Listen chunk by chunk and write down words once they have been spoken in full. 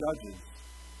Judges.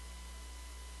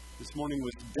 This morning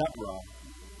was Deborah.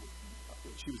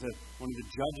 She was one of the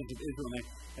judges of Israel.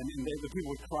 And the people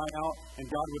would cry out, and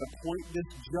God would appoint this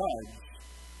judge.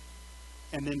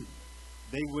 And then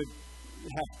they would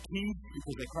have peace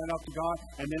because they cried out to God.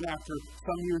 And then after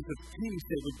some years of peace,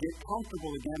 they would get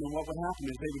comfortable again. And what would happen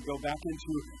is they would go back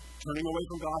into turning away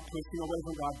from God, twisting away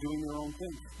from God, doing their own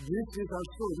thing. This is our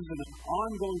story. This is an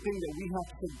ongoing thing that we have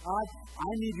to say, God,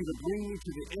 I need you to bring me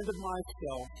to the end of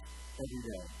myself every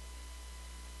day.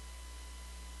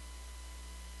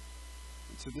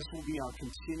 And so this will be our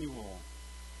continual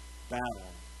battle.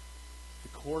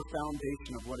 The core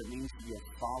foundation of what it means to be a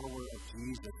follower of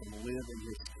Jesus and live in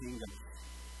His kingdom.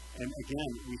 And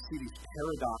again, we see these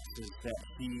paradoxes that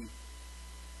He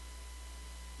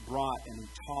brought and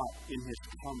taught in His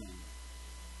coming.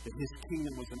 That His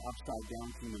kingdom was an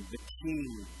upside-down kingdom. The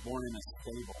king born in a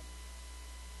stable.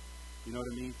 You know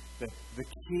what I mean? The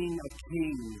King of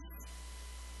Kings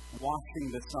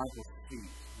washing the disciples' feet.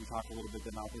 We talked a little bit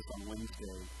about this on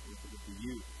Wednesday with the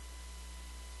youth.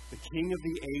 The King of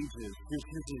the ages,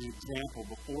 here's an example.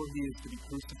 Before He is to be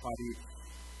crucified, He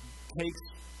takes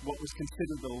what was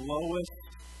considered the lowest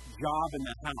job in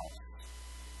the house.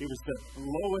 It was the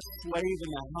lowest slave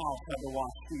in the house had to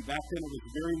wash feet. Back then it was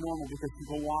very normal because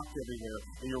people walked everywhere.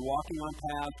 And you're walking on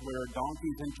paths where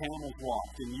donkeys and camels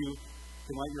walked. And you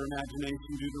can let your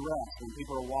imagination do the rest. When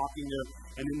people are walking there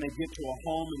and then they get to a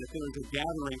home, and if there was a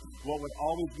gathering, what would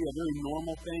always be a very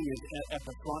normal thing is at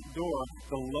the front door,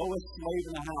 the lowest slave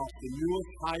in the house, the newest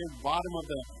hired bottom of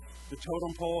the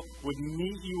totem pole would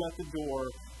meet you at the door.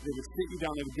 They would sit you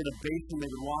down, they would get a basin, they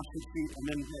would wash your feet, and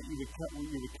then you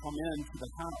would come into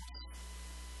the house.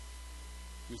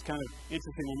 It was kind of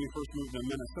interesting when we first moved to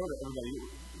Minnesota. Everybody,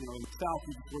 in the South,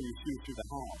 you just wear your shoes through the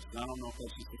house. And I don't know if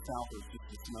that's just the South or it's just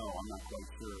the snow. I'm not quite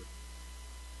sure.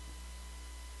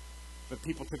 But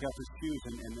people took out their shoes,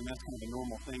 and that's kind of a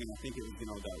normal thing. And I think it was,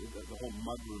 the whole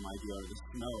mudroom idea or the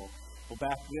snow. Well,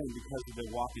 back then, because of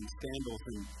their walking sandals,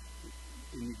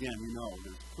 and again,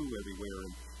 there's poo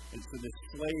everywhere. And so this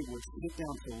slave would sit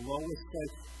down to the lowest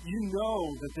slave. You know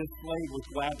that this slave was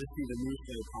glad to see the new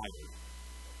slave hired.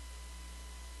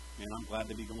 Man, I'm glad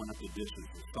to be going up the dishes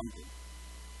or something.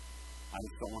 I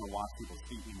just don't want to wash people's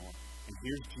feet anymore. And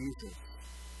here's Jesus,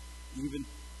 even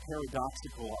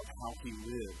paradoxical of how He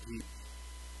lived.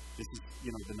 This is,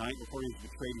 the night before He was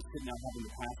betrayed, He's sitting out having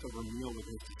the Passover meal with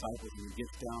His disciples, and He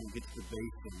gets down and gets the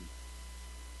basin.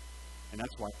 And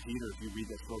that's why Peter, if you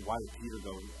read that story, why did Peter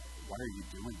go, why are you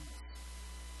doing this?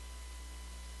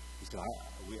 He said,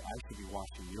 I should be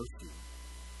washing your feet.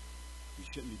 You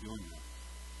shouldn't be doing that.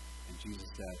 And Jesus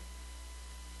said,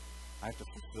 I have to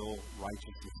fulfill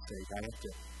righteousness' sake. I have to,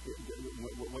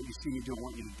 what you see me do, I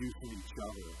want you to do for each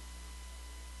other.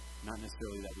 Not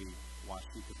necessarily that we wash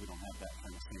feet because we don't have that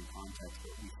kind of same context,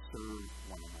 but we serve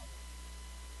one another.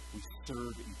 We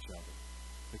serve each other.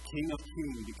 The King of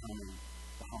Kings becoming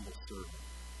the humble servant.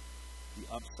 The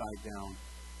upside-down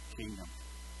kingdom.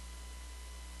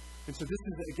 And so this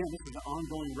is an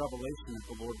ongoing revelation that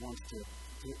the Lord wants to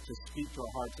speak to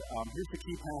our hearts. Here's the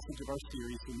key passage of our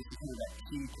series, and this is kind of that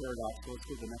key paradox. So let's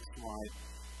go to the next slide.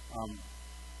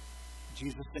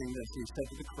 Jesus saying this, He said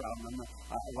to the crowd, and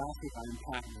last week I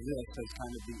unpacked this as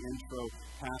kind of the intro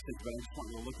passage, but I just want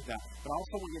you to look at that. But I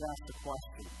also want you to ask the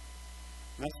question.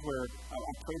 And that's where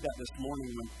I prayed that this morning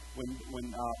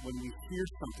when we hear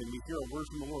something, we hear a word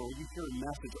from the Lord, or you hear a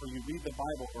message, or you read the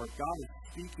Bible, or if God is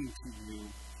speaking to you,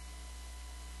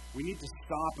 we need to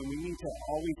stop and we need to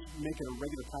always make it a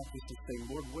regular practice to say,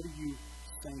 Lord, what are you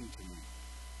saying to me?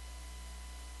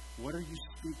 What are you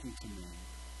speaking to me?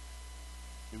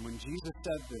 And when Jesus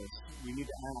said this, we need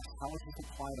to ask, how does this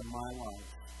apply to my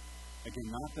life? Again,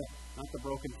 not the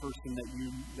broken person that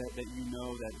you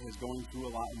know that is going through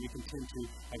a lot, and we can tend to,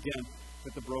 again,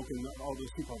 that the broken, all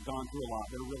those people have gone through a lot.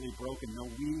 They're really broken. No,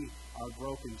 we are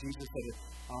broken. Jesus said,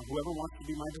 whoever wants to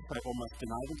be my disciple must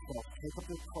deny themselves, take up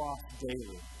their cross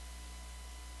daily,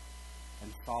 and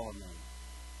follow me.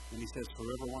 And He says,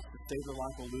 whoever wants to save their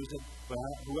life will lose it, but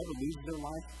whoever loses their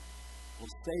life will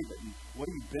save it. And what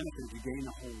do you benefit if you gain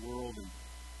the whole world and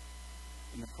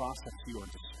in the process you are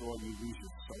destroyed, you lose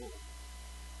your soul?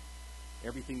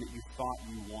 Everything that you thought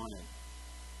you wanted,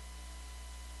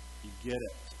 you get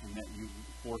it, and that you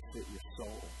forfeit your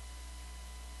soul.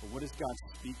 But what is God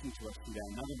speaking to us today?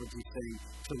 In other words, He's saying,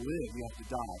 to live, you have to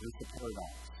die. There's the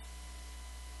paradox.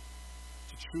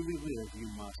 To truly live, you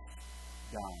must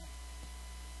die.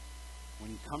 When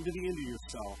you come to the end of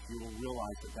yourself, you will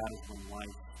realize that is when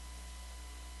life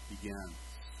begins.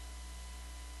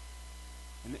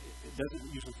 And it doesn't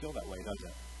usually feel that way, does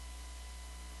it?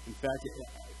 In fact,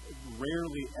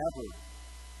 rarely ever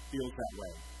feels that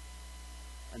way.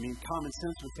 I mean, common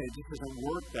sense would say it just doesn't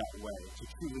work that way. To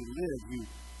truly live, you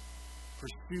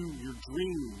pursue your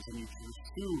dreams and you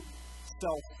pursue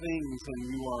self things, and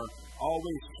you are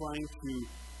always trying to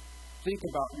think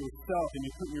about yourself, and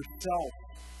you put yourself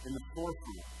in the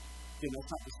forefront. Again,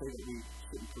 that's not to say that we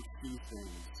shouldn't pursue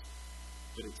things,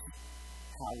 but it's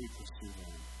how we pursue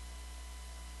them.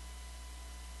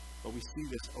 But we see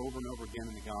this over and over again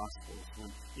in the Gospels. When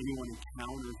anyone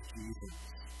encounters Jesus,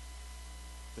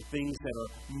 the things that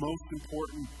are most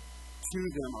important to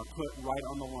them are put right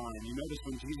on the line. You notice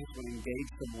when Jesus would engage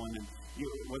someone, and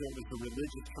whether it was a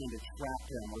religious trying to trap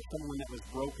them or someone that was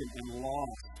broken and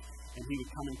lost, and he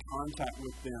would come in contact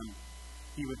with them,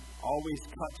 he would always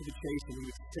cut to the chase, and he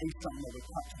would say something that would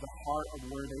cut to the heart of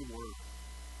where they were.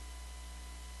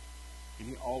 And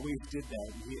he always did that.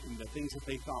 And the things that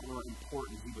they thought were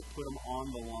important, he would put them on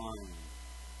the line.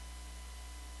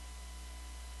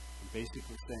 And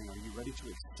basically saying, are you ready to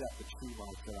accept the true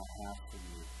life that I have for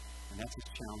you? And that's his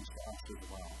challenge to us as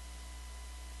well.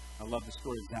 I love the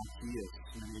story of Zacchaeus.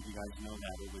 Many of you guys know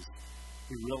that.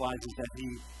 He realizes that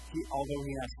he although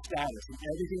he has status and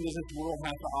everything that this world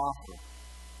has to offer,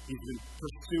 he's been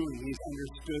pursuing, he's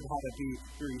understood how to be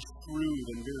very shrewd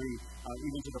and very,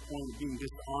 even to the point of being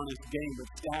dishonest gain, but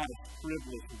status,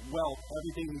 privilege, wealth,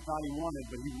 everything he thought he wanted,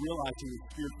 but he realized he was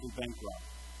spiritually bankrupt.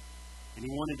 And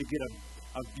he wanted to get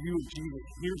a view of Jesus.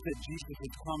 Here's that Jesus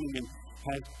is coming and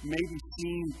has maybe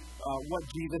seen what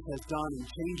Jesus has done in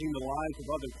changing the lives of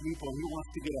other people. And he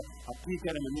wants to get a peek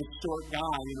at him, and this short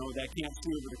guy, that can't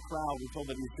see over the crowd. We're told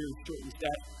that he's very short in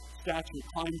stature,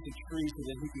 climbs the tree so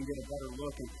that he can get a better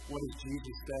look. And what does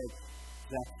Jesus say?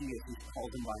 Zacchaeus, he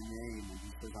calls him by name, and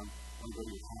he says, I'm going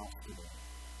to your house today.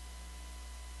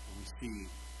 And we see,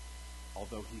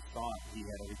 although he thought he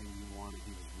had everything he wanted,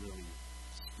 he was really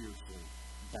spiritually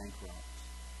bankrupt.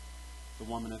 The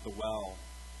woman at the well,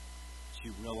 she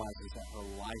realizes that her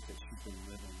life that she's been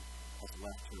living has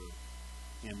left her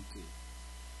empty.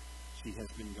 She has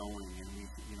been going, and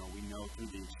we know through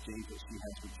the exchange that she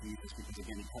has with Jesus, because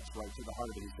again, he cuts right to the heart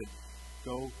of it. He said,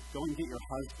 go and get your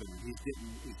husband. And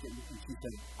and she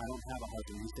said, I don't have a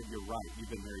husband. And he said, you're right.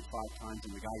 You've been married 5 times,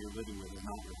 and the guy you're living with is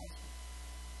not your husband.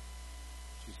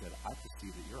 She said, I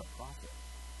perceive that you're a prophet.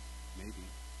 Maybe.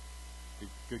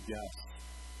 Good guess.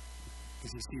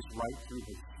 Because he sees right through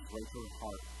her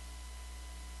heart.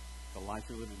 The life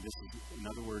you're living, in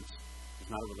other words,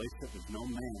 there's not a relationship, there's no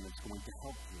man that's going to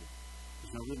help you.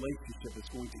 There's no relationship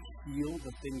that's going to heal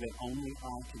the thing that only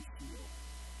I can heal.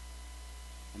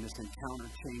 And this encounter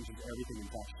changes everything.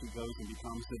 In fact, she goes and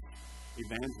becomes the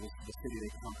evangelist of the city.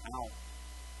 They come out,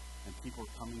 and people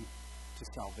are coming to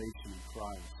salvation in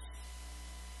Christ.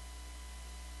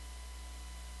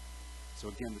 So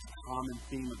again, this common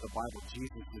theme of the Bible,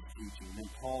 Jesus is teaching. And then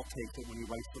Paul takes it when he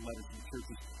writes the letters to the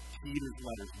churches. Peter's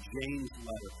letters, James'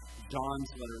 letter,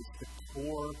 John's letter. It's the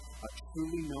core of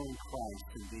truly knowing Christ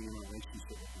and being in a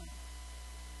relationship with him.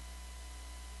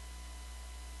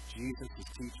 Jesus is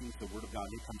teaching the Word of God.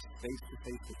 He comes face to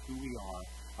face with who we are,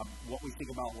 what we think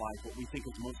about life, what we think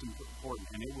is most important,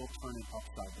 and it will turn it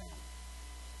upside down.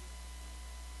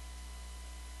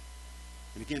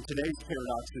 And again, today's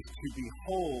paradox is to be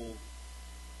whole,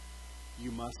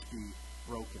 you must be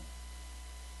broken.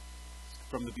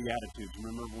 From the Beatitudes.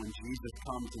 Remember when Jesus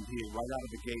comes and he, right out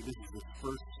of the gate, this is his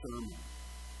first sermon.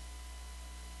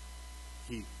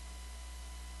 He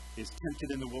is tempted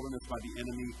in the wilderness by the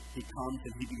enemy. He comes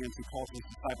and he calls his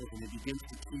disciples, and he begins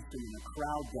to teach them, and a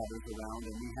crowd gathers around.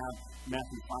 And we have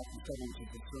Matthew 5-7, which is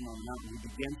the Sermon on the Mount. He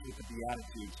begins with the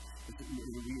Beatitudes.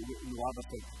 A lot of us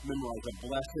have memorized that.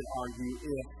 Blessed are you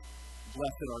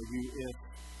if.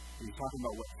 And he's talking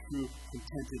about what true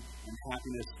contented and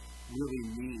happiness really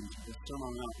means. The Sermon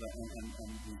on the Mount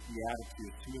and the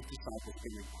Beatitudes to his disciples,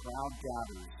 and the crowd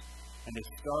gathers, and they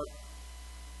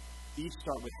each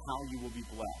start with how you will be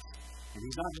blessed. And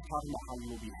he's not just talking about how you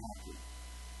will be happy,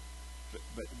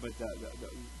 but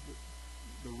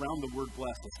around the word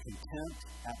blessed is content,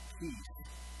 at peace,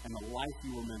 and the life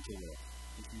you were meant to live.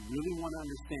 If you really want to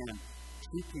understand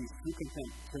true peace, true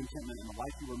contentment, and the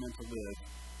life you were meant to live,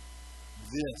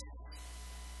 this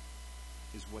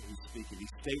is what he's speaking.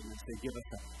 These statements, they give us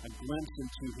a glimpse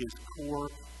into his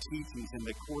core teachings, and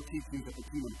the core teachings of the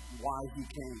kingdom, why he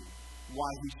came,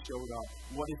 why he showed up,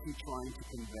 what is he trying to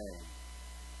convey.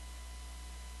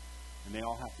 And they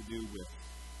all have to do with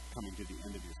coming to the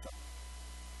end of yourself.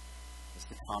 That's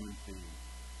the common theme.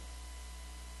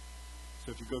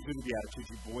 So if you go through the Beatitudes,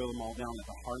 you boil them all down, at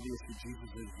the heart of the issue Jesus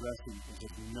is addressing is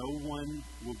that no one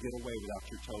will get away without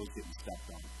your toes getting stepped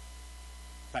on.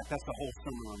 In fact, that's the whole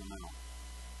Sermon on the Mount.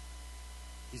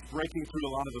 He's breaking through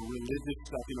a lot of the religious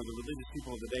stuff, the religious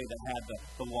people of the day that had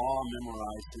the law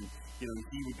memorized. And,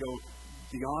 he would go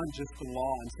beyond just the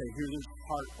law and say, here's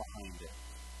heart behind it.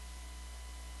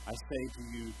 I say to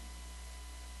you,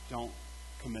 don't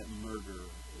commit murder.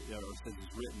 Or it says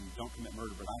it's written, don't commit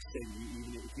murder. But I say to you,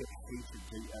 even if you have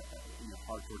hatred in your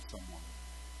heart towards someone,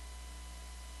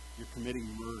 you're committing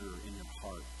murder in your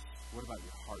heart. What about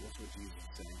your heart? That's what Jesus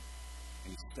is saying. And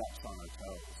he steps on our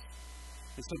toes.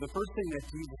 And so the first thing that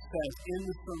Jesus says in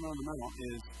the Sermon on the Mount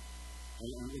is,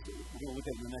 we're going to look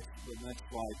at the next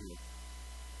slide here.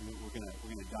 We're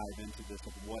going to dive into this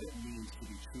of what it means to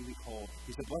be truly whole.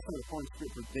 He said, blessed are the poor in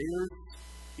spirit, for theirs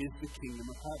is the kingdom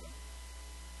of heaven.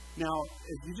 Now,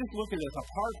 if you just look at this,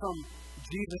 apart from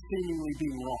Jesus seemingly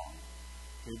being wrong,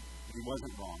 he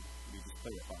wasn't wrong. Let me just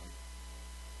clarify.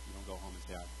 You don't go home and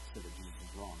say, I said that Jesus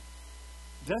was wrong.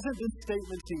 Doesn't this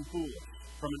statement seem foolish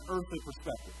from an earthly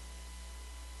perspective?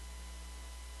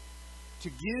 To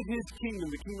give his kingdom,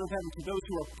 the kingdom of heaven, to those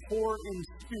who are poor in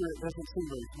spirit doesn't seem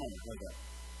very smart, does it?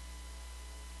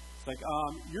 It's like,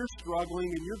 you're struggling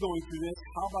and you're going through this.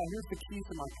 How about here's the keys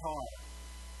to my car?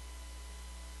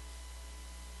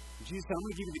 Jesus said, I'm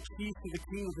going to give you the keys to the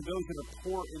kingdom to those that are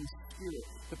poor in spirit.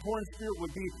 The poor in spirit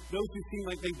would be those who seem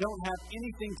like they don't have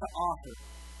anything to offer.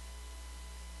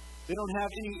 They don't have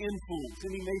any influence,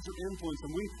 any major influence.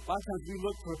 And a lot of times we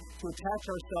look to attach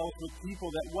ourselves with people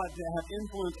that have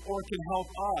influence or can help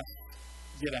us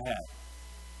get ahead.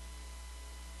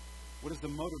 What is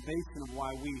the motivation of why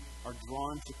we are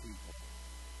drawn to people?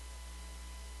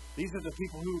 These are the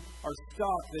people who are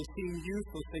stuck. They seem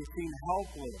useless. They seem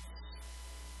helpless.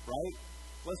 Right?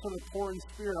 Blessed are the poor in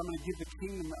spirit. I'm going to give the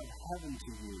kingdom of heaven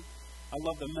to you. I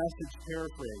love the Message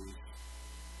paraphrase.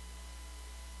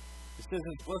 It says,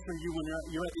 blessed are you when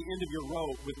you're at the end of your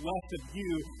rope. With less of you,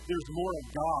 there's more of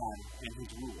God and his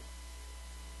rule.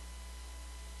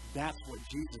 That's what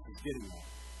Jesus is getting at.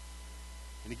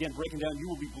 And again, breaking down, you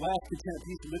will be blessed, content,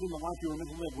 peace, living the life you were meant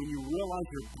to live when you realize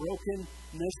your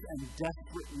brokenness and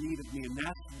desperate need of me. And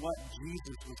that's what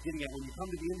Jesus was getting at. When you come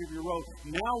to the end of your road,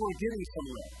 now we're getting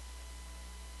somewhere.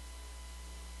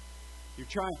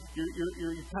 You're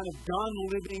kind of done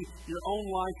living your own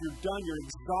life. You're done. You're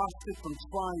exhausted from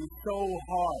trying so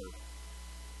hard.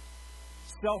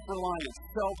 Self-reliance,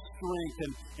 self-strength,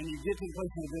 and you get to the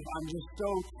place where I'm just so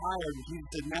tired. And Jesus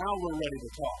said, now we're ready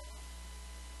to talk.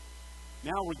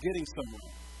 Now we're getting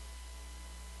somewhere.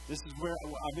 This is where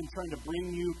I've been trying to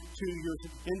bring you to your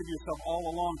end of yourself all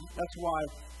along. That's why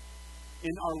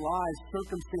in our lives,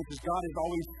 circumstances, God is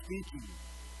always speaking.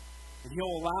 And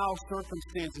he'll allow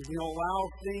circumstances, he'll allow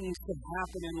things to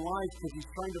happen in life because he's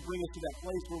trying to bring us to that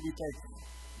place where we say,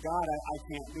 God, I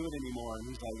can't do it anymore. And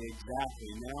he's like, exactly.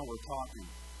 Now we're talking.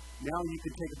 Now you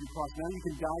can take up your cross. Now you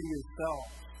can die to yourself.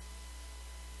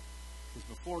 Because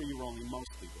before you were only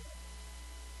mostly dead.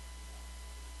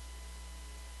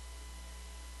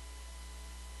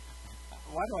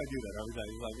 Why do I do that every day?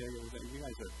 He's like, you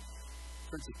guys are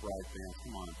Princess Bride fans.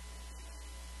 Come on.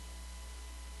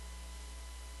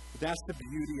 But that's the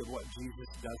beauty of what Jesus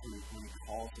does when he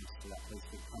calls us to that place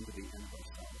to come to the end of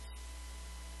ourselves.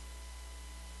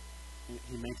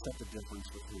 He makes up the difference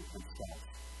with himself.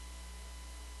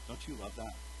 Don't you love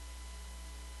that?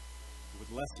 With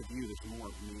less of you, there's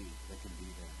more of me that can be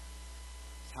there.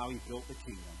 It's how he built the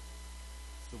kingdom.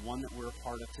 It's the one that we're a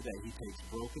part of today. He takes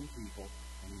broken people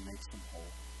and he makes them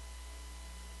whole.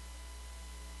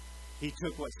 He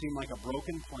took what seemed like a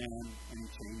broken plan and he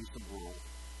changed the world.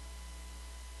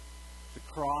 The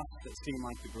cross that seemed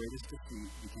like the greatest defeat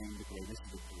became the greatest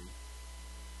victory.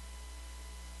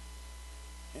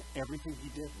 And everything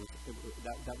he did was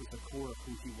that was the core of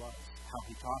who he was, how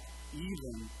he taught.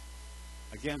 Even,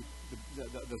 again,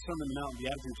 the Sermon on the Mount, the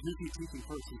Beatitudes, who's he teaching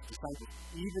first? His disciples.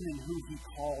 Even in who he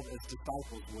called as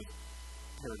disciples was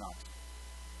paradoxical.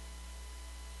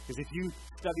 Because if you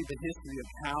study the history of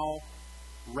how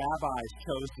rabbis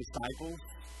chose disciples,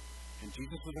 and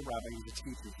Jesus was a rabbi, he was a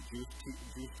teacher, a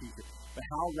Jewish teacher, but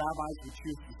how rabbis would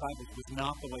choose disciples was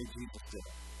not the way Jesus did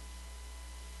it.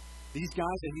 These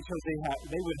guys that he chose,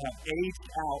 they would have aged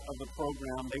out of the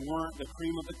program. They weren't the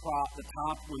cream of the crop, the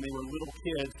top when they were little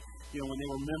kids, when they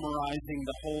were memorizing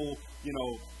the whole,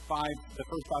 the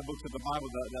first 5 books of the Bible,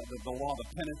 the law, the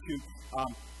Pentateuch.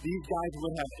 These guys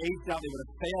would have aged out. They would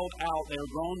have failed out. They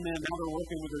were grown men. Now they're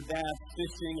working with their dads,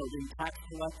 fishing or being tax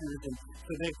collectors. And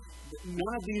so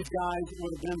none of these guys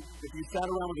would have been, if you sat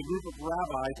around with a group of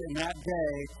rabbis in that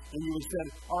day and you would have said,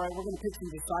 all right, we're going to pick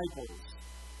some disciples.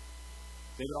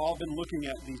 They would all been looking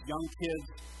at these young kids,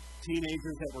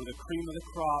 teenagers that were the cream of the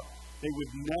crop. They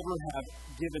would never have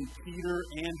given Peter,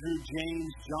 Andrew, James,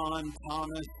 John,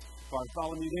 Thomas,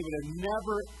 Bartholomew, they would have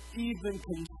never even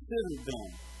considered them.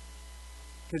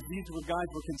 Because these guys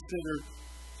were considered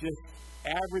just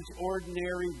average,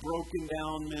 ordinary, broken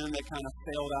down men that kind of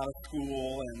failed out of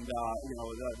school and,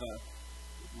 the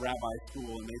rabbi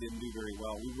school, and they didn't do very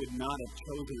well. We would not have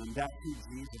chosen them. That's who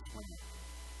Jesus went.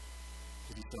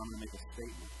 Because he said, I'm going to make a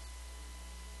statement.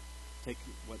 Take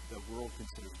what the world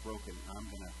considers broken, and I'm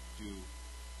going to do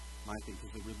my thing.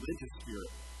 Because the religious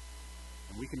spirit,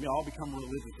 and we can all become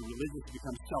religious. The religious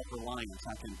becomes self-reliance.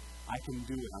 I can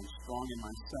do it. I'm strong in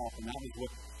myself. And that is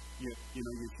what,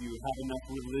 if you have enough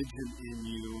religion in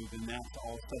you, then that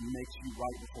all of a sudden makes you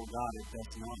right before God. It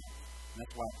does not. And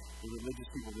that's why the religious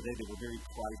people today, they were very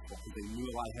prideful because they knew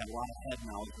had a lot of head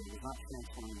knowledge, but it was not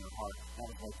transforming their heart. That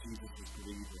was why Jesus was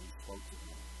grieved when he spoke to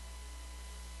them.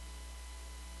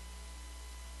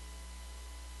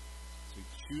 So he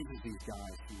chooses these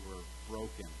guys who were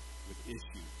broken with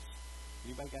issues.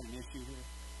 Anybody got an issue here?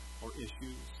 Or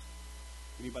issues?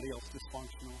 Anybody else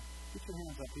dysfunctional? Put your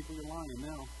hands up. People, you're lying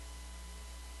now.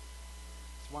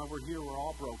 That's why we're here. We're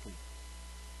all broken.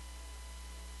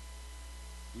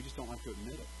 We just don't like to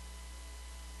admit it.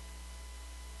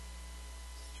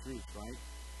 It's the truth, right?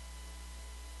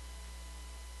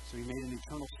 So he made an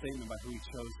eternal statement by who he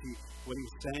chose. What he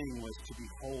was saying was, to be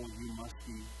whole, you must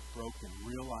be broken,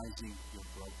 realizing your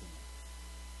brokenness.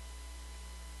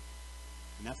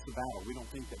 And that's the battle. We don't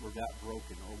think that we're that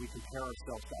broken, or we compare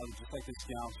ourselves to others, just like this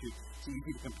gal. It's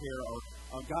easy to compare.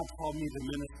 God called me to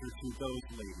minister to those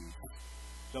ladies,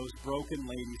 those broken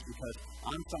ladies, because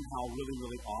I'm somehow really,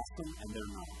 really awesome, and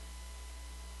they're not.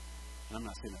 And I'm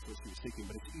not saying that's what she was thinking,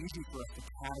 but it's easy for us to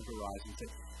categorize and say,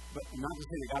 but not to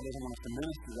say that God doesn't want us to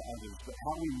minister to others, but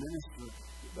how we minister,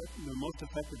 the most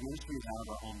effective ministry is out of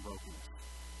our own brokenness.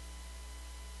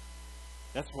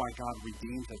 That's why God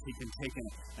redeems us. He can take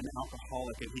an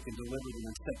alcoholic and he can deliver them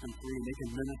and set them free, and they can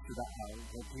minister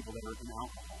to people that are in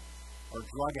alcohol, or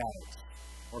drug addicts,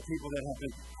 or people that have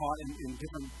been caught in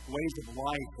different ways of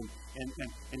life,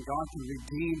 and God can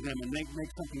redeem them and make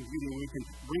something beautiful. We can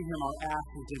bring him our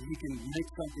ashes, and he can make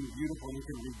something beautiful, and he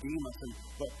can redeem us.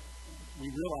 But we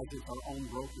realize it's our own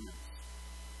brokenness.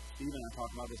 Steve and I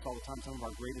talk about this all the time. Some of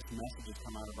our greatest messages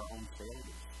come out of our own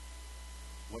failures,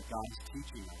 what God's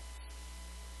teaching us.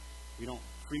 We don't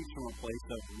preach from a place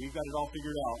of, we've got it all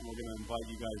figured out, and we're going to invite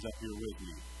you guys up here with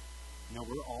me. No,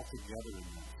 we're all together in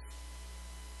that.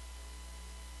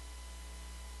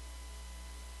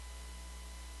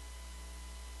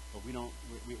 But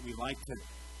we like to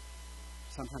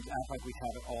sometimes act like we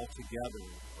have it all together,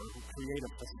 or create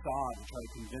a facade and try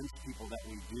to convince people that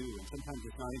we do. And sometimes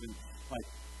it's not even like,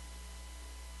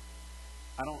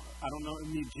 I don't know, I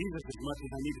need Jesus as much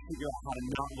as I need to figure out how to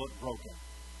not look broken.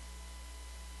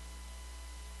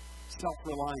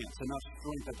 Self-reliance, enough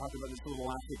strength. I talked about this a little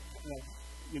last week.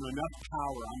 Enough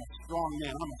power. I'm a strong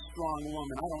man. I'm a strong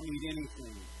woman. I don't need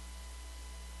anything.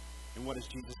 And what does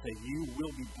Jesus say? You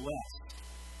will be blessed.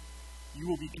 You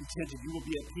will be contented. You will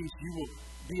be at peace. You will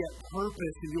be at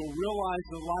purpose, and you'll realize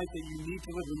the life that you need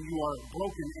to live when you are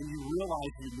broken and you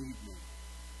realize you need me.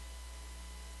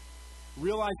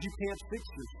 Realize you can't fix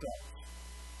yourself.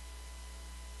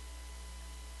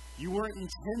 You weren't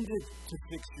intended to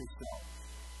fix yourself.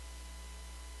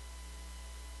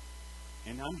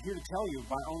 And I'm here to tell you,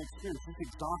 by own experience, it's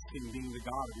exhausting being the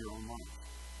God of your own life.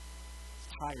 It's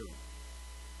tiring.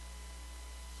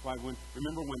 That's why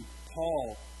remember when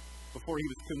Paul, before he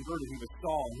was converted, he was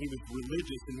Saul, and he was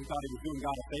religious, and he thought he was doing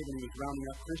God a favor, and he was rounding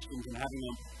up Christians and having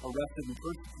them arrested and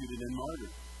persecuted and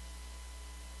martyred.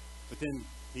 But then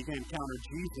he encountered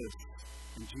Jesus,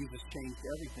 and Jesus changed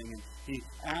everything. And he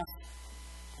asked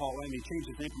Paul, and he changed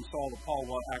his name from Saul to Paul.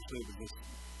 Well, actually, it was just,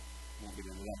 I won't get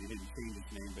into that. He didn't change his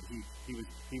name, but he was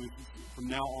from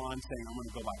now on saying, I'm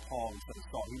going to go by Paul instead of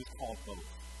Saul. He was called both.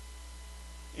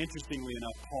 Interestingly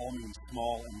enough, Paul means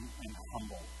small and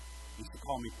humble. He used to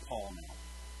call me Paul now.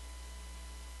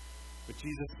 But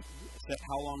Jesus said,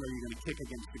 how long are you going to kick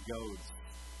against the goads?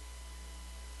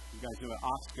 You guys know an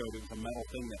ox goad. It was a metal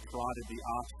thing that prodded the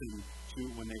oxen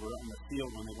when they were in the field,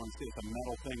 when they wanted to see. It's a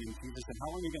metal thing. And Jesus said, how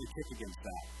long are you going to kick against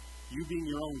that? You being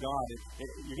your own God,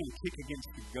 you're going to kick against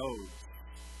the goads.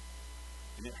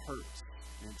 And it hurts.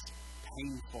 And it's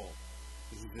painful.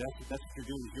 That's what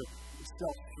you're doing. Your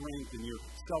self-strength and your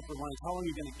self-reliance. How long are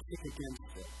you going to kick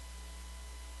against it?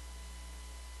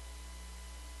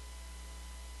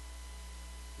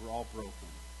 We're all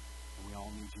broken. And we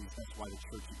all need Jesus. That's why the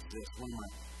church exists. One of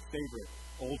my favorite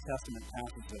Old Testament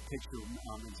passages, a picture,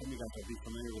 and some of you guys will be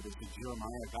familiar with this, is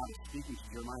Jeremiah. God is speaking to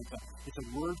Jeremiah. It's a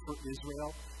word for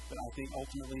Israel, but I think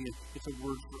ultimately it's a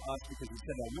word for us, because he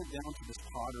said, I went down to this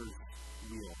potter's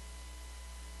wheel.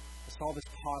 A saw this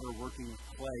potter working with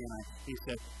clay, and he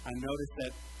said, I noticed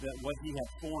that what he had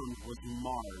formed was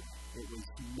marred. It was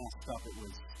messed up. It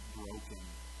was broken.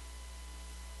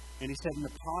 And he said, and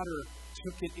the potter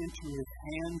took it into his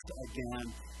hands again,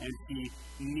 and he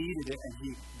kneaded it, and he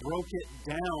broke it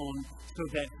down so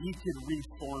that he could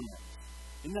reform it.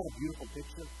 Isn't that a beautiful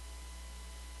picture?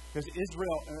 Because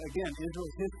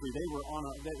Israel's history, they were on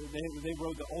they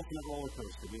rode the ultimate roller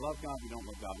coaster. We love God, we don't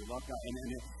love God. We love God.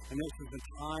 And this was a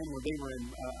time where they were in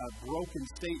a broken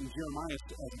state, and Jeremiah,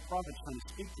 as a prophet, trying to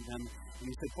speak to them, and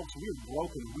he said, folks, we are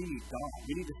broken. We need God.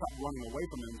 We need to stop running away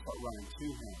from him and start running to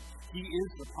him. He is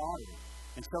the potter.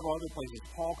 In several other places,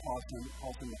 Paul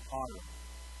calls him the potter.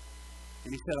 And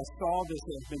he said, I saw this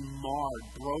that has been marred,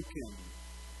 broken.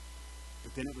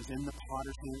 But then it was in the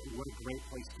potter's hand. What a great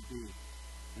place to be.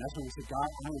 And that's when we said, God,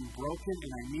 I am broken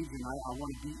and I need you, and I want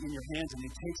to be in your hands. And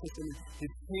he takes us in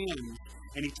his hands,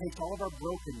 and he takes all of our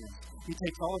brokenness. He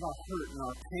takes all of our hurt and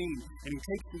our pain, and he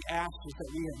takes the ashes that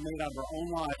we have made out of our own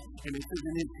lives, and he says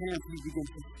in his hands he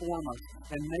begins to form us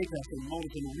and make us and mold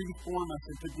us and reform us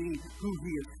into being who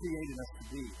he has created us to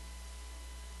be.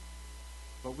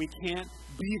 But we can't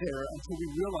be there until we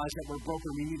realize that we're broken.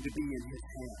 We need to be in his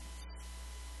hands.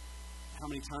 How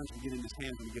many times we get in his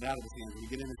hands and we get out of his hands, and we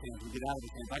get in his hands and we get out of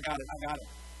his hands. I got it.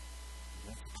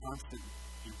 That's constant.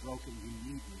 You're broken. You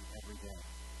need me every day.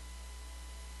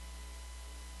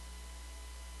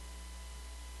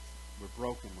 We're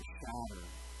broken. We're shattered.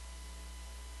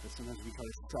 But sometimes we try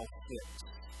to self-fix.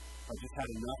 I just had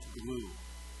enough glue.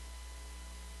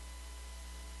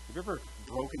 Have you ever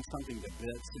broken something to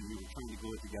bits and you were trying to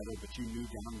glue it together, but you knew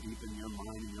down deep in your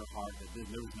mind and your heart that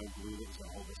there was no glue that was going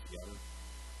to hold us together?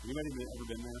 Anybody ever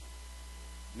been there?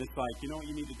 And it's like, you know what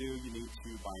you need to do? You need to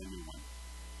buy a new one.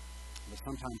 But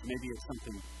sometimes maybe it's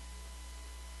something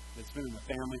that's been in the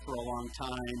family for a long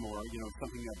time, or,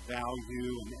 something of value,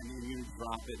 and you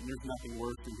drop it, and there's nothing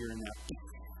worse than hearing that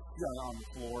on the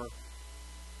floor.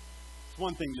 It's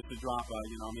one thing just to drop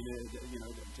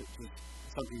just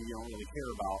something you don't really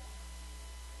care about.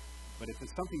 But if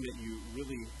it's something that you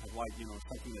really have liked,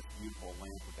 something that's beautiful, a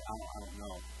lamp, I don't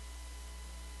know.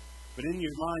 But in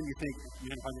your mind, you think,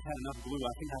 man, if I just had enough glue,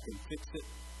 I think I can fix it.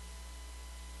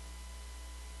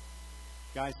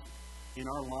 Guys, in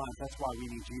our lives, that's why we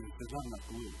need Jesus. There's not enough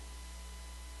glue.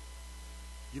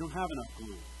 You don't have enough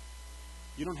glue.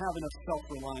 You don't have enough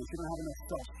self-reliance. You don't have enough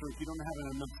self-strength. You don't have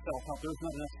enough self-help. There's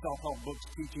not enough self-help books,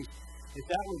 teachings. If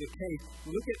that were the case,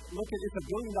 look at it's a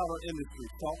billion-dollar industry.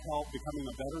 Self-help, becoming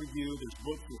a better you. There's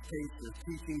books, there's tapes, there's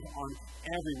teachings on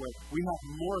everywhere. We have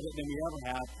more of it than we ever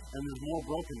have, and there's more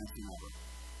brokenness than ever.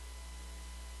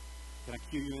 Can I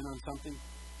cue you in on something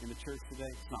in the church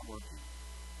today? It's not working.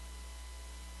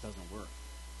 It doesn't work.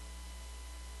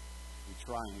 We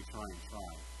try and we try and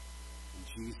try, and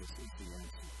Jesus is the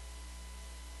answer.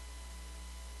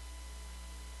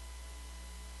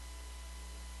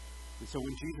 And so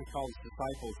when Jesus called his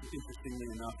disciples, interestingly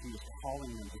enough, he was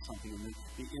calling them to something. And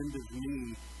the end of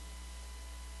me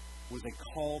was a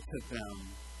call to them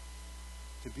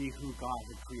to be who God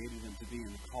had created them to be,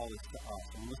 and the call is to us.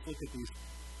 And let's look at these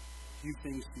few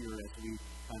things here as we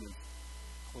kind of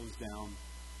close down.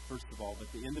 First of all, but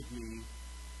the end of me,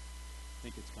 I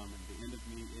think it's coming. The end of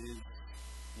me is,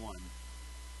 one,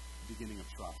 the beginning of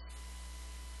trust.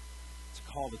 It's a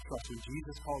call to trust. When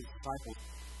Jesus called his disciples,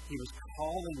 he was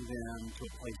calling them to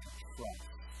a place of trust.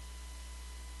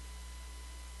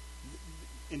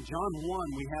 In John 1,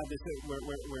 we have this where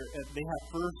they have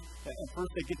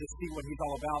first they get to see what he's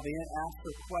all about. They ask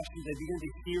their questions. They begin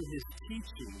to hear his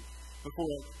teaching before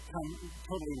it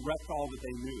totally wrecked all that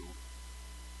they knew.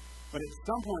 But at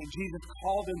some point, Jesus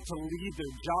called them to leave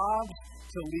their jobs,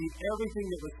 to leave everything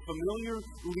that was familiar,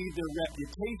 leave their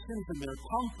reputations and their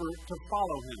comfort to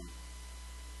follow him.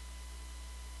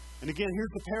 And again,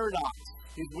 here's the paradox.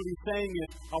 What he's saying is,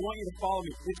 I want you to follow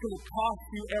me. It's going to cost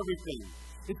you everything.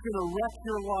 It's going to wreck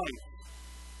your life.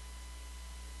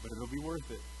 But it'll be worth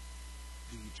it.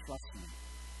 Do you trust me?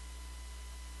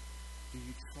 Do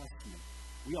you trust me?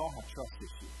 We all have trust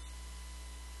issues.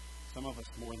 Some of us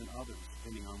more than others,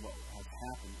 depending on what has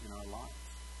happened in our lives.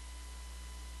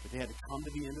 But they had to come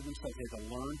to the end of themselves. They had to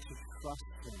learn to trust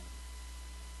him.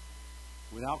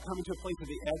 Without coming to a place of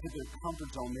the edge of their comfort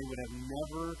zone, they would have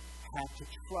never had to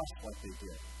trust like they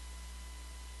did.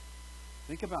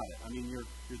 Think about it. I mean, you're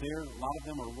there. A lot of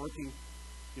them are working.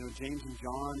 James and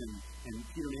John and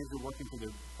Peter and Andrew working for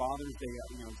their fathers. They,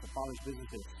 it's the father's business.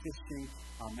 They're fishing.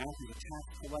 Matthew's a tax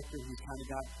collector. He's kind of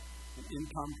got an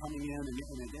income coming in,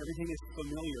 and everything is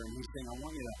familiar. And he's saying, I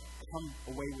want you to come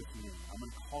away with me. I'm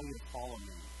going to call you to follow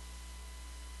me.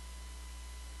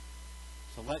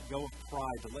 To let go of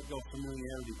pride, to let go of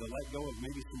familiarity, to let go of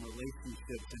maybe some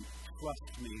relationships and trust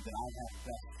me that I have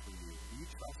best for you. Do you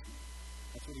trust me?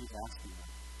 That's what he was asking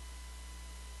them.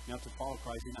 Now, to follow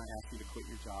Christ, he's not asking you to quit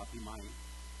your job. He might.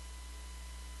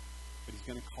 But he's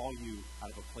going to call you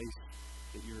out of a place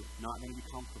that you're not going to be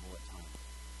comfortable at times.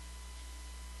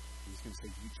 He's going to say,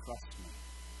 do you trust me?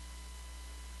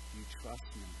 Do you trust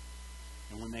me?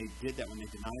 And when they did that, when they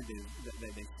denied it,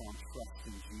 they found trust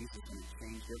in Jesus, and it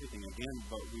changed everything. Again,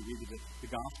 but we read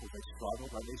the gospel, they struggled,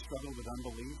 right? They struggled with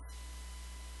unbelief.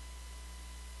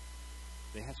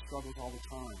 They had struggles all the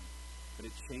time, but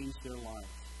it changed their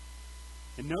lives.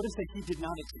 And notice that he did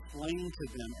not explain to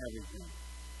them everything.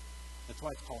 That's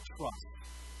why it's called trust.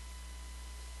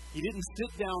 He didn't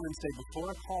sit down and say, before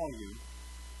I call you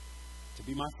to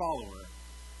be my follower,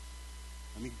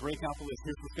 let me break out the list.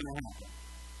 Here's what's going to happen.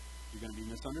 You're going to be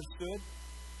misunderstood.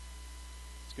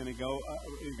 It's going to go.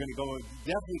 You're going to go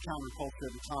definitely counterculture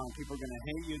at the time. People are going to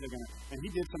hate you. They're going to. And he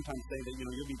did sometimes say that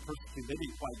you'll be persecuted. They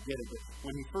didn't quite get it, but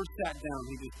when he first sat down,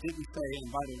 he just didn't say. And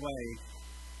by the way,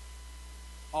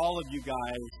 all of you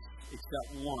guys except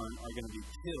one are going to be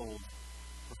killed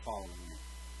for following me.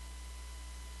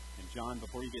 And John,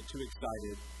 before you get too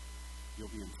excited,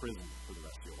 you'll be in prison for the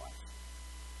rest of your life.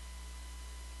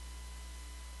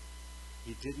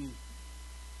 He didn't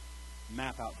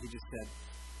map out. He just said,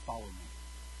 follow me.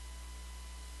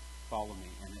 Follow me.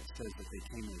 And it says that they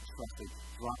came and they trusted,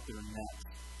 dropped their nets.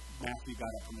 Matthew got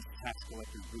up from his tax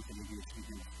collector's booth and he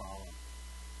began to follow.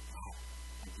 God,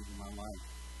 I give you my life.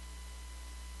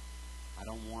 I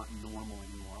don't want normal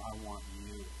anymore. I want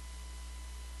you.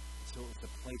 So it's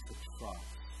a place of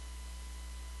trust.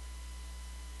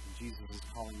 And Jesus is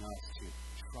calling us to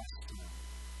trust him.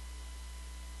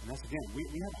 And that's, again, we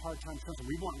have a hard time trusting.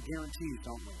 We want guarantees,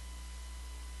 don't we?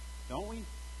 Don't we?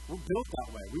 We're built that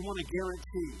way. We want a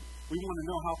guarantee. We want to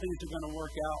know how things are going to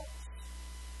work out.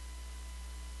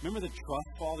 Remember the trust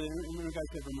fall? Remember you guys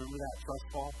remember that trust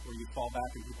fall where you fall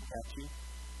back and people catch you?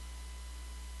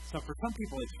 So for some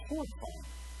people, it's horrifying.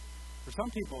 For some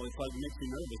people, it's like it makes you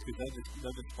nervous because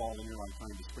they'll just fall and you're like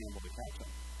trying to scramble to catch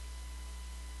them.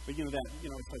 But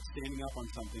it's like standing up on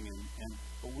something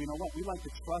but we know what? We like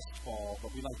to trust fall,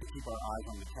 but we like to keep our eyes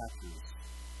on the catchers.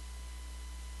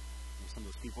 There's some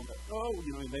of those people that,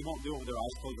 they won't do it with their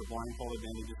eyes closed or blindfolded,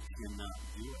 and they just cannot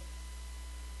do it.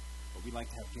 But we like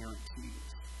to have guarantees.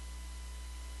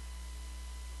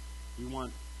 We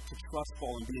want to trust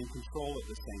fall and be in control at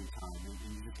the same time,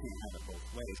 and you just can't have it both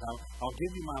ways. I'll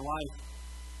give you my life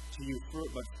to you,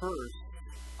 but first,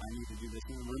 I need to do this.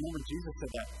 And remember, Jesus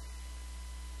said that.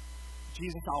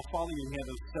 Jesus, I'll follow you. He had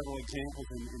those several examples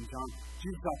in John.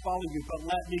 Jesus, I'll follow you, but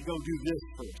let me go do this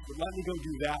first. But let me go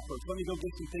do that first. Let me go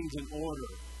get some things in order.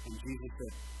 And Jesus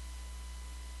said,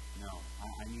 no,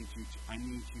 I need you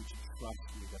to trust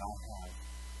me that I have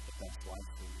the best life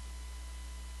for you.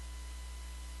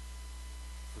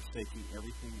 Forsaking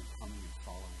everything and coming and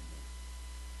following me.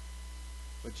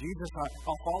 But Jesus,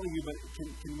 I'll follow you, but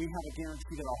can we have a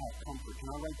guarantee that I'll have comfort? Can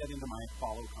I write that into my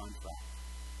follow contract?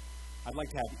 I'd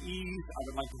like to have ease. I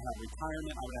would like to have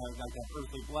retirement. I would like to have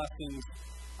earthly blessings.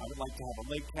 I would like to have a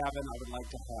lake cabin. I would like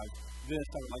to have this.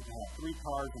 I would like to have 3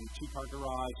 cars and a 2-car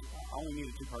garage. I only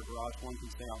need a 2-car garage. One can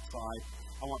stay outside.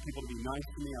 I want people to be nice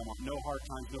to me. I want no hard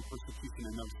times, no persecution,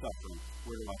 and no suffering.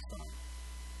 Where do I sign?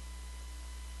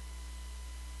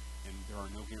 And there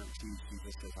are no guarantees.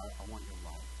 Jesus says, I want your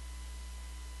life.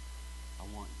 I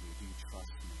want you. Do you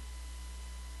trust me?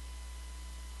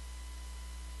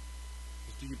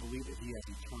 Do you believe that he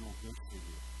has eternal good for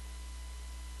you?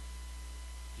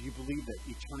 Do you believe that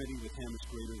eternity with him is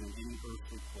greater than any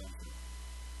earthly pleasure?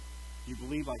 Do you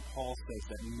believe, like Paul says,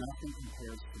 that nothing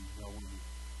compares to knowing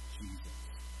Jesus?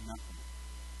 Nothing.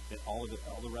 That all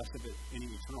the rest of it, any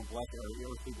eternal blessing or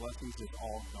earthly blessings, is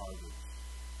all garbage.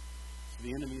 So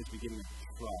the enemy is beginning to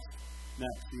trust.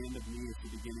 Next, the end of me is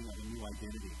the beginning of a new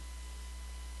identity.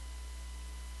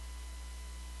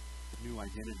 New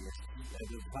identity. As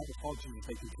the disciples followed Jesus,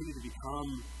 they continue to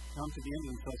come to the end of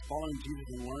themselves, following Jesus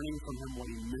and learning from him what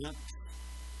he meant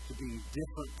to be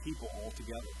different people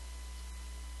altogether.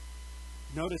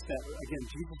 Notice that, again,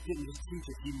 Jesus didn't just teach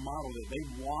it, he modeled it. They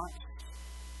watched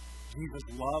Jesus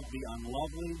love the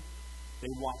unlovely.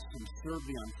 They watched him serve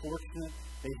the unfortunate.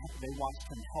 They watched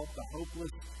him help the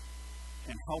hopeless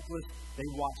and helpless. They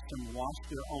watched him wash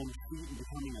their own feet in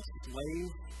becoming a slave.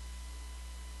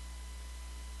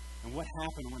 And what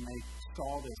happened when they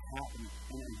saw this happen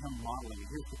and him modeling it?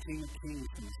 Here's the King of Kings,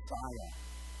 the Messiah.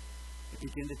 It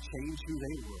began to change who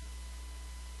they were.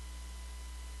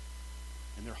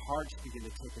 And their hearts began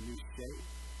to take a new shape.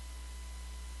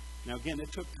 Now again,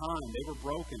 it took time. They were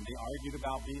broken. They argued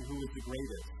about who was the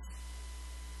greatest.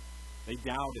 They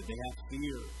doubted. They had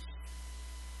fears.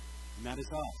 And that is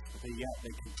us. But yet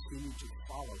they continue to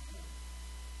follow him.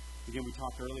 Again, we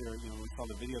talked earlier, we saw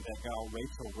the video of that gal,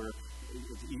 Rachel, where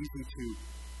it's easy to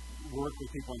work with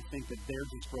people and think that they're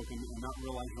just broken and not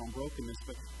realize their own brokenness.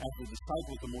 But as the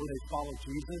disciples, the more they followed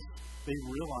Jesus, they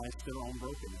realized their own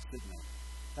brokenness, didn't they?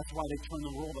 That's why they turned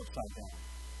the world upside down.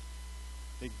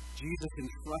 Jesus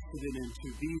entrusted it into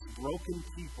these broken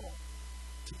people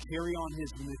to carry on his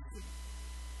mission.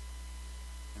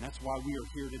 And that's why we are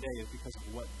here today, is because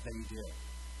of what they did.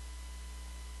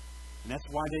 And that's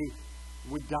why they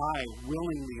would die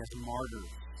willingly as martyrs.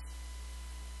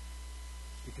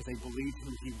 Because they believed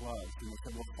who he was, and they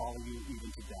said, we'll follow you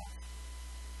even to death.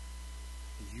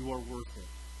 And you are worth it.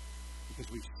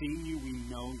 Because we've seen you, we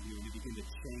know you, and you begin to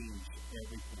change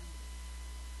everything.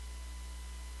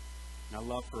 And I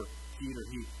love for Peter,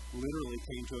 he literally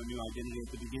came to a new identity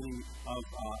at the beginning of,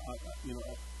 we'll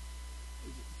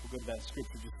go to that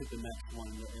scripture, just hit the next one,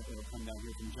 it'll come down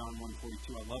here from John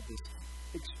 1:42. I love this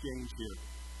exchange here.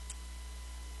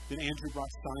 Then Andrew brought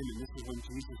Simon. This is when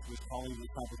Jesus was calling the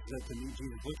disciples to meet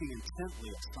Jesus, looking intently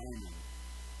at Simon.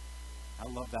 I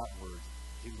love that word.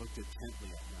 He looked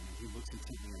intently at him, and he looks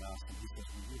intently at us, and he says,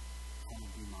 will you come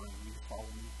and be mine? Will you follow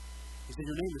me? He said,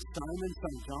 your name is Simon,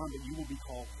 son of John, but you will be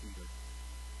called Peter.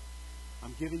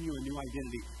 I'm giving you a new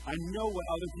identity. I know what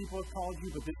other people have called you,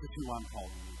 but this is who I'm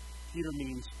calling you. Peter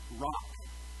means rock.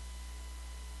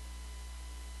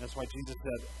 That's why Jesus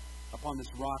said, upon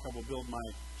this rock I will build my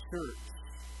church.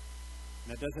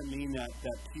 And that doesn't mean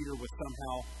that Peter was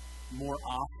somehow more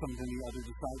awesome than the other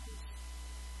disciples.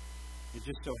 It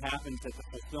just so happens that the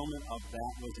fulfillment of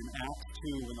that was in Acts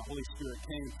 2, when the Holy Spirit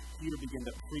came. Peter began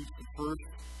to preach the first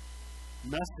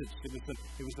message.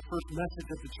 It was the first message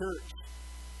of the church.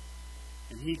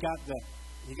 And he got a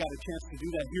chance to do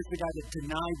that. Here's the guy that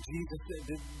denied Jesus,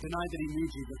 denied that he knew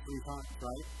Jesus 3 times,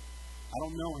 right? I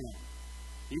don't know him.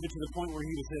 Even to the point where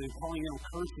he was calling out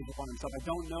curses upon himself. I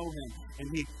don't know him. And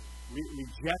he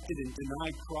rejected and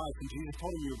denied Christ. And Jesus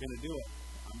told him, you're going to do it.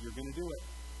 You're going to do it.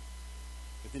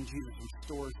 But then Jesus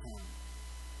restores him.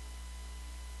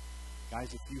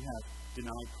 Guys, if you have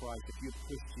denied Christ, if you have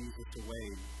pushed Jesus away,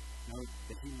 know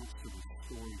that he wants to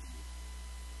restore you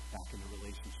back in a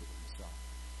relationship with himself.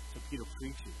 So Peter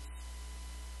preaches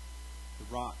the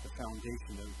rock, the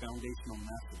foundation, the foundational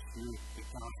message through the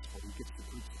gospel. He gets to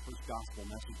preach the first gospel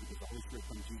message because the Holy Spirit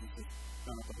comes. Jesus has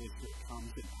done it. The Holy Spirit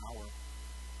comes in power,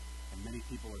 and many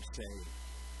people are saved.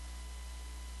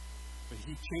 But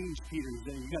he changed Peter. He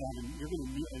said, you're going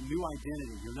to need a new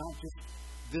identity. You're not just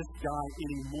this guy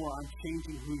anymore. I'm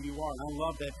changing who you are. And I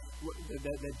love that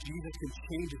Jesus can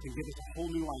change us and give us a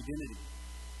whole new identity.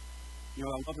 I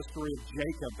love the story of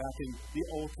Jacob back in the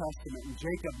Old Testament. And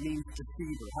Jacob means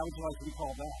deceiver. How would you like to be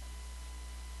called that?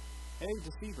 Hey,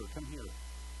 deceiver, come here.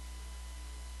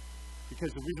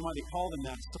 Because the reason why they called him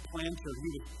that, supplanter,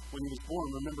 when he was born,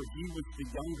 remember, he was the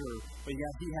younger, but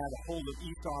yet he had a hold of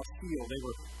Esau's heel. They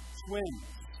were twins.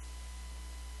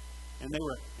 And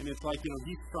it's like,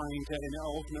 he's trying to, and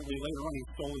ultimately later on he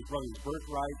stole his brother's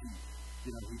birthright, and,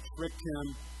 he tricked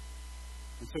him.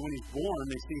 And so when he's born,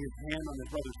 they see his hand on his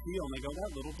brother's heel, and they go,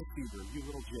 that little deceiver, you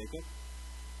little Jacob.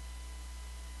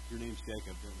 Your name's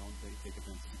Jacob. Don't take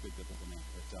offense. It's a good biblical name.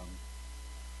 But,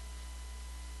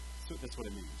 so that's what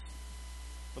it means.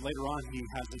 But later on, he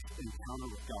has this encounter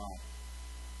with God.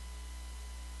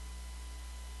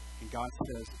 And God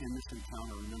says, in this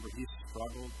encounter, remember, he's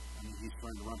struggled. He's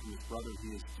trying to run from his brother.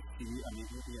 His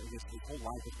whole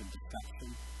life has been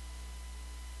deception.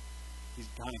 He's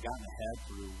kind of gotten ahead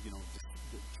through,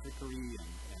 trickery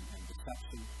and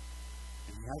deception.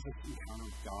 And he has this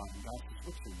encounter with God. And God says,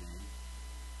 what's your name?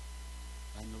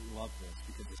 I love this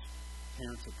because his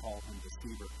parents have called him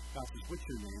deceiver. God says, what's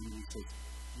your name? And he says,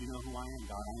 you know who I am,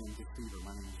 God? I am deceiver.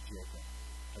 My name is Jacob.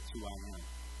 That's who I am.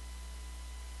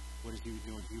 What is he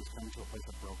doing? He was coming to a place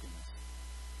of brokenness.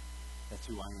 That's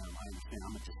who I am. I understand.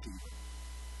 I'm a deceiver.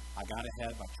 I got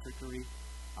ahead by trickery.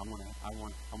 I want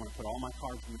to put all my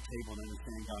cards on the table and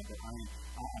understand, God, that I'm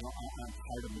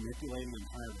tired of manipulating. I'm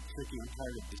tired of tricking. I'm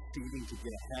tired of deceiving to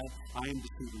get ahead. I am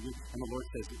deceiving you. And the Lord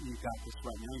says that you've got this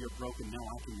right now. You're broken. Now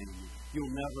I can name you.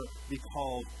 You'll never be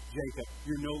called Jacob.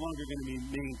 You're no longer going to be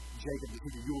named Jacob.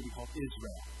 You will be called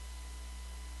Israel.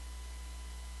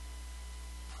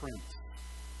 Prince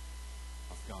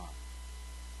of God.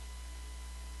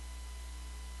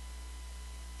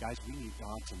 Guys, we need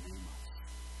God to name us.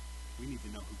 We need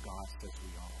to know who God says we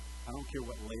are. I don't care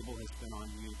what label has been on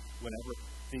you, whatever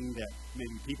thing that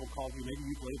maybe people called you. Maybe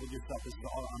you've labeled yourself, this is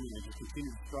all, I'm going to just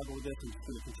continue to struggle with this. I'm just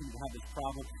going to continue to have this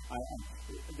problem.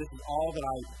 This is all that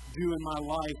I do in my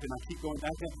life, and I keep going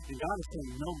back there. And God is saying,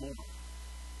 no more.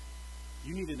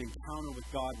 You need an encounter with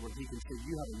God where He can say,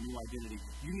 you have a new identity.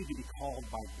 You need to be called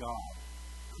by God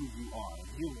who you are. And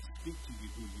He will speak to you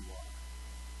who you are.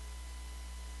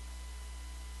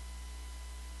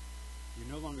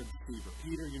 You're no longer the deceiver.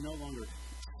 Peter, you're no longer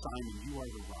Simon. You are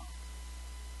the rock.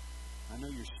 I know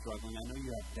you're struggling. I know you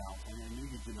have doubts. I know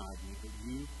you denied me, but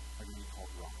you are going to be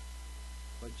called rock.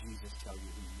 Let Jesus tell you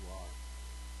who you are.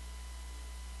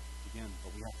 Again, but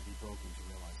we have to be broken to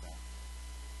realize that.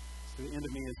 So the end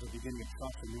of me is the beginning of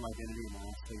trust and new identity, and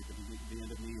I'll say the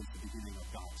end of me is the beginning of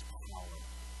God's power.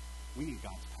 We need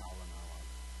God's power in our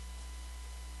life.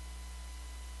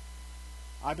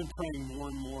 I've been praying more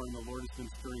and more, and the Lord has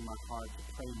been stirring my heart to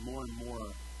pray more and more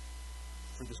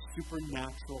for the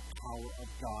supernatural power of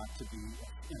God to be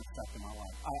in effect in my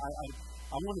life.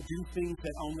 I want to do things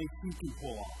that only He can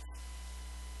pull off.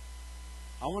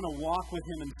 I want to walk with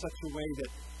Him in such a way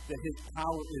that His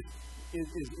power is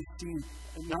seen,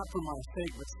 not for my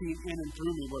sake, but seen in and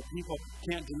through me, where people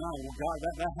can't deny, well, God,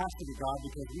 that has to be God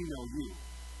because we know you.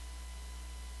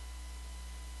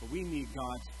 But we need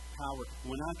God's power.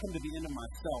 When I come to the end of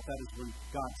myself, that is when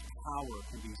God's power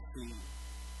can be seen.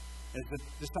 As the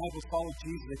disciples followed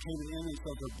Jesus, they came to the end of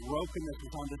themselves. Their brokenness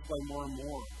was on display more and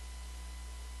more.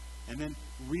 And then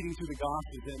reading through the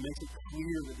Gospels, it makes it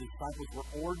clear that the disciples were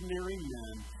ordinary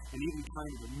men and even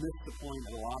kind of missed the point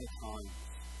at a lot of times.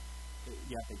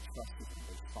 Yet they trusted Him.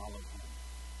 They followed Him.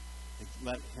 They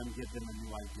let Him give them a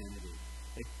new identity.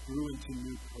 They grew into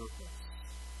new purpose.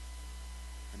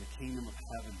 And the kingdom of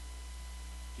heaven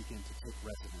began to take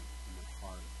residence in their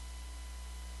heart.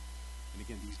 And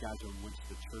again, these guys are on which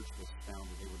the church was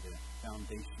founded. They were the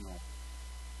foundational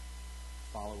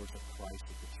followers of Christ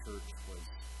that the church was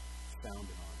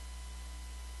founded on.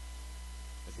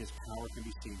 That His power can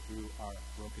be seen through our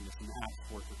brokenness. In Acts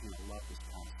 4:13, I love this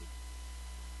passage.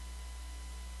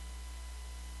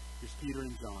 Here's Peter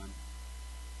and John.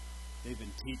 They've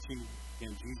been teaching,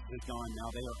 and Jesus is gone. Now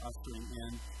they are ushering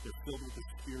in. They're filled with the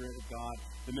Spirit of God.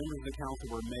 The members of the council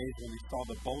were amazed when they saw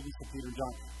the boldness of Peter and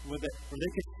John, where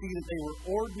they could see that they were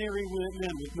ordinary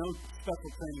men with no special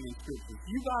training in Scripture.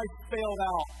 You guys failed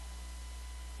out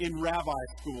in rabbi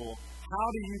school. How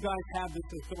do you guys have this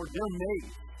authority? They're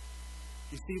amazed.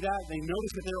 You see that? They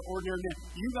notice that they're ordinary men.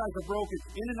 You guys are broken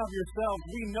in and of yourselves.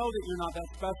 We know that you're not that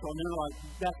special. And they're like,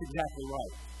 that's exactly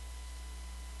right.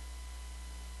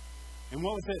 And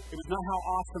what was it? It was not how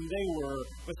awesome they were,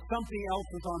 but something else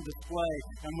was on display.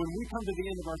 And when we come to the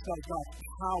end of ourselves, God's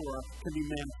power can be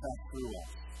manifest through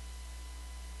us.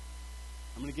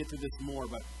 I'm going to get to this more,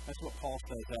 but that's what Paul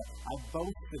says, that I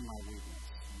boast in my weakness.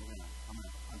 I'm going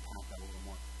to unpack that a little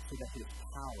more, so that His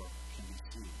power can be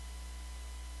seen.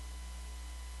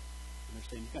 And they're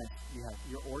saying, you guys,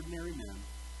 you're ordinary men.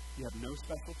 You have no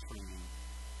special training.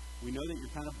 We know that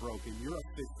you're kind of broken. You're a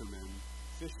fisherman.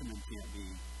 Fishermen can't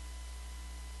be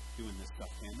doing this stuff,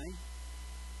 can they?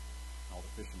 All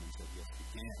the fishermen said, yes,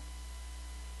 we can.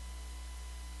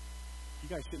 You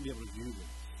guys shouldn't be able to do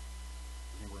this.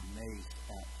 And they were amazed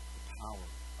at the power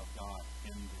of God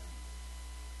in them.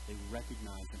 They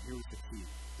recognized, and here was the key,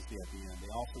 to see at the end.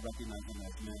 They also recognized them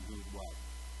as men who had what?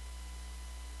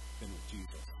 Been with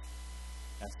Jesus.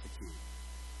 That's the key.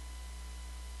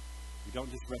 We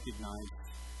don't just recognize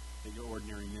that you're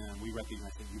ordinary men. We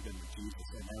recognize that you've been with Jesus,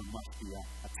 and there must be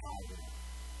a tie there.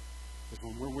 Because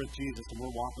when we're with Jesus and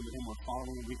we're walking with Him, we're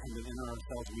following Him, we come to enter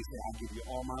ourselves and we say, I'll give you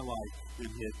all my life in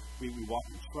His. We walk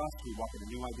in trust, we walk in a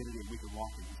new identity, and we can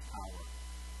walk in His power.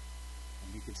 And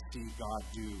we can see God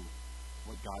do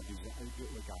what God does,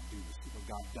 what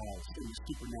God does in the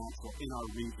supernatural in our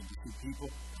region to see people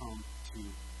come to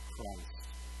Christ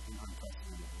in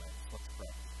unprecedented ways. Let's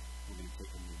pray. We're going to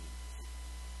take communion.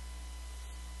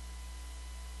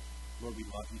 Lord, we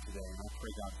love you today, and I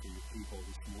pray, God, for your people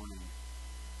this morning.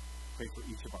 Pray for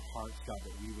each of our hearts, God,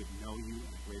 that we would know you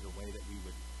in a greater way, that we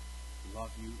would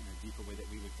love you in a deeper way, that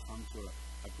we would come to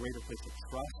a greater place of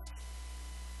trust.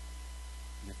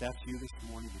 And if that's you this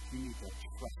morning, if you need to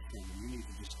trust Him, and you need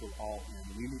to just go all in,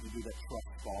 and you need to do that trust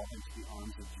fall into the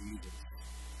arms of Jesus,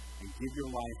 and give your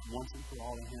life once and for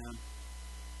all to Him,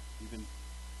 even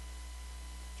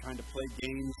trying to play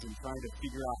games and trying to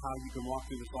figure out how you can walk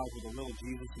through this life with a little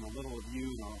Jesus and a little of you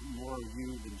and more of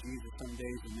you than Jesus some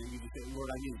days, and then you just say, Lord,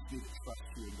 I need to trust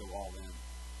you and go all in.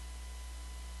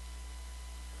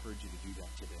 I urge you to do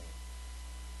that today.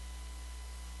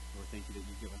 Lord, thank you that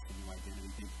you give us a new identity.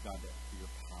 Thank you, God, for your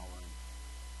power. And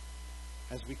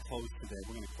as we close today,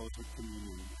 we're going to close with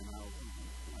communion, and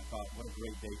I thought, what a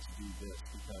great day to do this,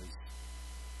 because